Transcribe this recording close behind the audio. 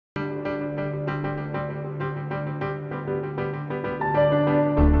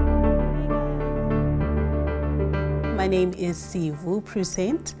name is Sivu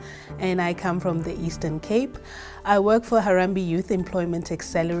Prusent and I come from the Eastern Cape. I work for Harambee Youth Employment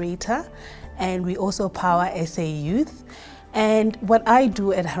Accelerator and we also power SA Youth. And what I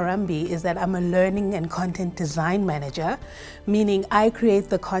do at Harambee is that I'm a learning and content design manager, meaning I create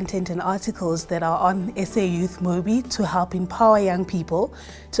the content and articles that are on SA Youth Mobi to help empower young people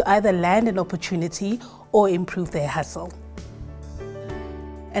to either land an opportunity or improve their hustle.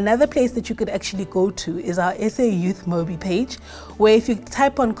 Another place that you could actually go to is our SA Youth Mobi page, where if you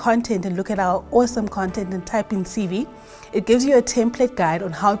type on content and look at our awesome content and type in CV, it gives you a template guide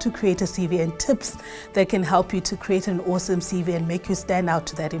on how to create a CV and tips that can help you to create an awesome CV and make you stand out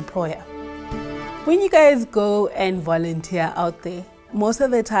to that employer. When you guys go and volunteer out there, most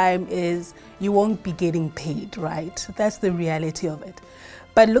of the time is you won't be getting paid, right? That's the reality of it.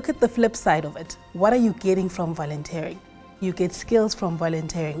 But look at the flip side of it. What are you getting from volunteering? You get skills from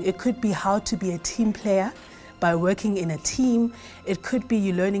volunteering. It could be how to be a team player by working in a team. It could be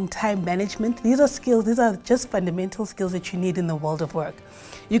you learning time management. These are skills, these are just fundamental skills that you need in the world of work.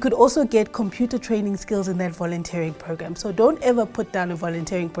 You could also get computer training skills in that volunteering program. So don't ever put down a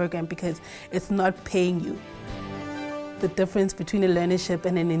volunteering program because it's not paying you. The difference between a learnership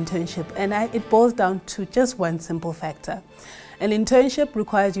and an internship, and it boils down to just one simple factor. An internship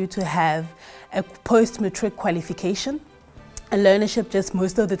requires you to have a post-matric qualification. A learnership just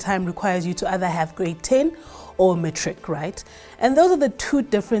most of the time requires you to either have grade 10 or matric, right? And those are the two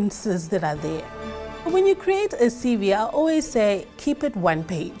differences that are there. When you create a CV, I always say keep it one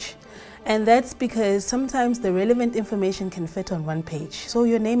page. And that's because sometimes the relevant information can fit on one page. So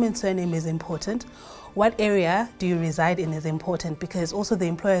your name and surname is important. What area do you reside in is important because also the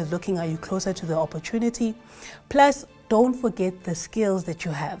employer is looking, are you closer to the opportunity? Plus, don't forget the skills that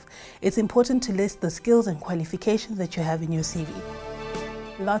you have. It's important to list the skills and qualifications that you have in your CV.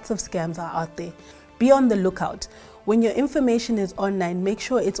 Lots of scams are out there. Be on the lookout. When your information is online, make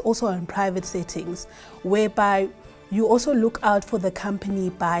sure it's also on private settings, whereby you also look out for the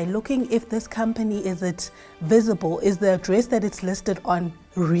company by looking if this company, is it visible? Is the address that it's listed on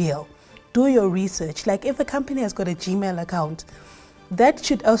real? Do your research. Like if a company has got a Gmail account, that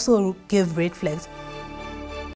should also give red flags.